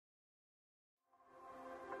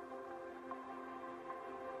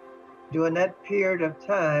During that period of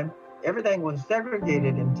time, everything was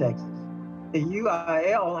segregated in Texas. The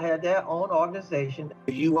UIL had their own organization.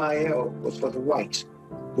 The UIL was for the whites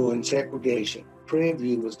who were in segregation. Prairie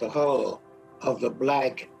View was the hub of the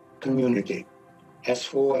Black community as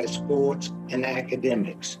far as sports and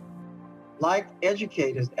academics. Like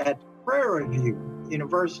educators at Prairie View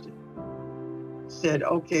University said,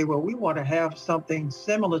 okay, well, we want to have something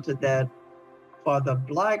similar to that for the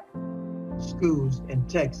Black schools in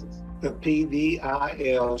Texas. The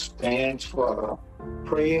PVIL stands for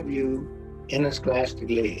Prairie View Interscholastic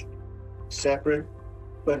League. Separate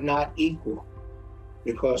but not equal,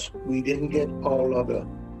 because we didn't get all of the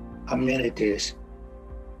amenities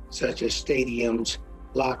such as stadiums,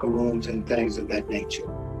 locker rooms, and things of that nature.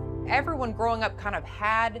 Everyone growing up kind of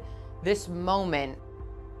had this moment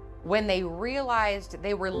when they realized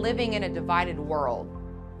they were living in a divided world.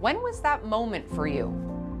 When was that moment for you?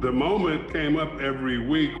 The moment came up every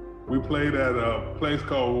week. We played at a place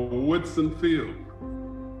called Woodson Field.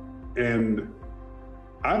 And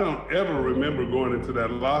I don't ever remember going into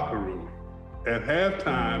that locker room. At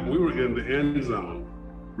halftime, we were in the end zone,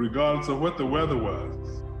 regardless of what the weather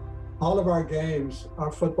was. All of our games,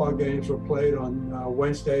 our football games, were played on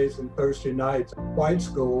Wednesdays and Thursday nights. White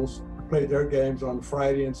schools played their games on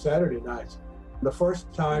Friday and Saturday nights. The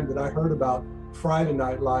first time that I heard about Friday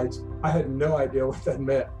night lights, I had no idea what that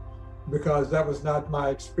meant, because that was not my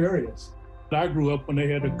experience. I grew up when they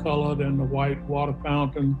had the colored and the white water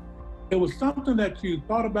fountain. It was something that you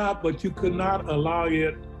thought about, but you could not allow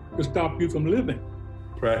it to stop you from living.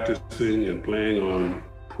 Practicing and playing on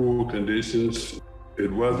poor conditions,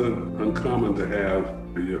 it wasn't uncommon to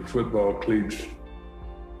have the football cleats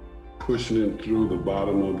pushing in through the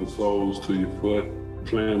bottom of the soles to your foot.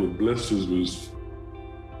 Playing with blisters was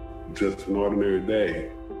just an ordinary day.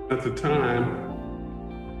 At the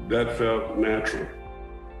time, that felt natural,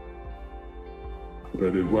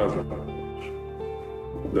 but it wasn't.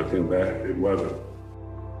 Looking back, it wasn't.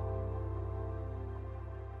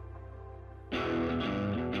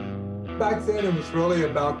 Back then, it was really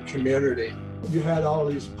about community. You had all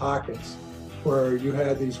these pockets where you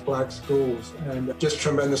had these Black schools and just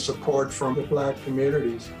tremendous support from the Black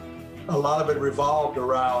communities. A lot of it revolved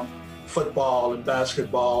around football and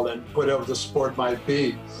basketball and whatever the sport might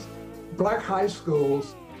be. Black high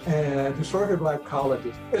schools and historically Black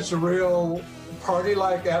colleges, it's a real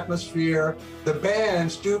party-like atmosphere. The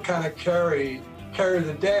bands do kind of carry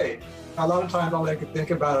the day. A lot of times all I can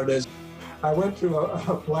think about it is I went to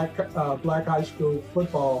a black high school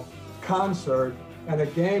football concert and a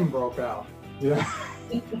game broke out. Yeah.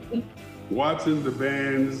 Watching the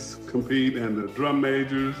bands compete and the drum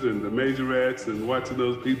majors and the majorettes and watching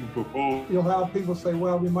those people perform. You'll have people say,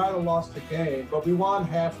 well, we might have lost the game, but we won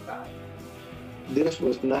halftime. This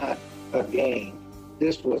was not a game.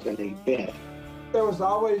 This was an event. There was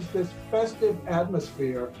always this festive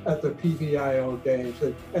atmosphere at the PVIL games,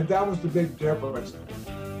 and that was the big difference.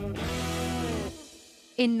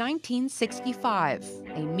 In 1965,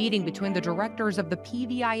 a meeting between the directors of the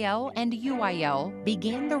PVIL and UIL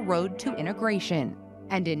began the road to integration.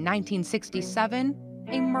 And in 1967,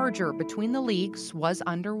 a merger between the leagues was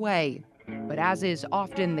underway. But as is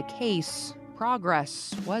often the case,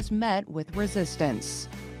 progress was met with resistance.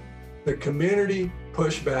 The community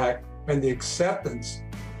pushback and the acceptance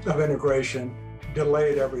of integration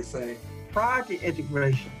delayed everything. Prior to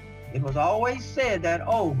integration, it was always said that,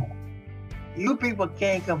 oh, you people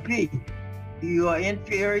can't compete. You are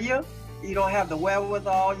inferior. You don't have the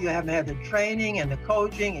wherewithal. You haven't had the training and the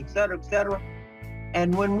coaching, et cetera, et cetera.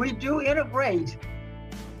 And when we do integrate,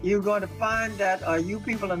 you're going to find that you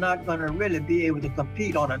people are not going to really be able to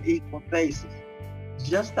compete on an equal basis.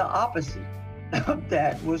 Just the opposite of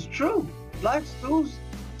that was true. Black schools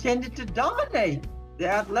tended to dominate the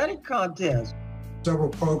athletic contest. Several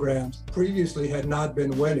programs previously had not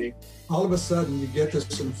been winning. All of a sudden, you get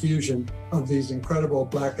this infusion of these incredible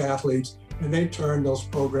Black athletes, and they turn those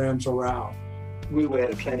programs around. We were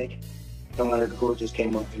at a clinic, and one of the coaches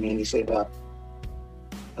came up to me and he said,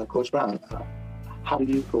 Coach Brown, how do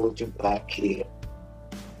you coach a Black kid?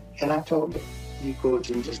 And I told him, you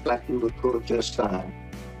coach him just like you would coach your son.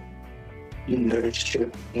 You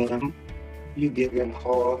nurture him, you give him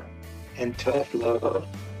hard and tough love.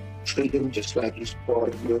 Treat him just like he's part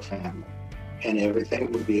of your family, and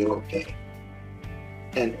everything will be okay.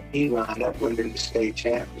 And he wound up winning the state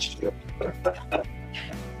championship.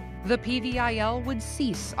 The PVIL would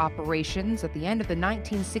cease operations at the end of the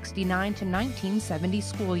 1969 to 1970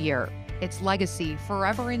 school year. Its legacy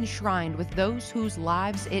forever enshrined with those whose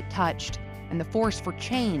lives it touched and the force for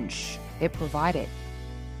change it provided.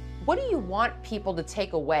 What do you want people to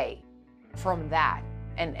take away from that?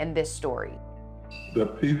 and this story? The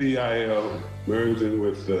PVIL merging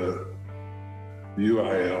with the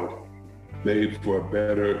UIL made for a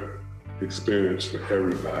better experience for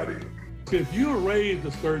everybody. If you were raised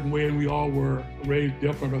a certain way and we all were raised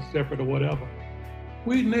different or separate or whatever,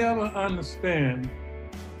 we never understand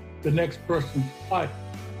the next person's life.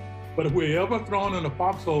 But if we're ever thrown in a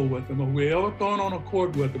foxhole with them, if we're ever thrown on a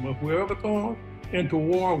court with them, if we're ever thrown into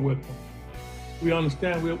war with them, we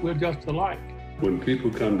understand we're just alike. When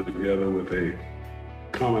people come together with a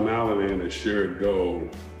commonality and a shared goal,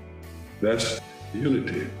 that's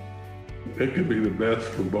unity. It could be the best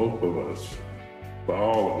for both of us, for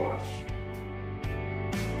all of us.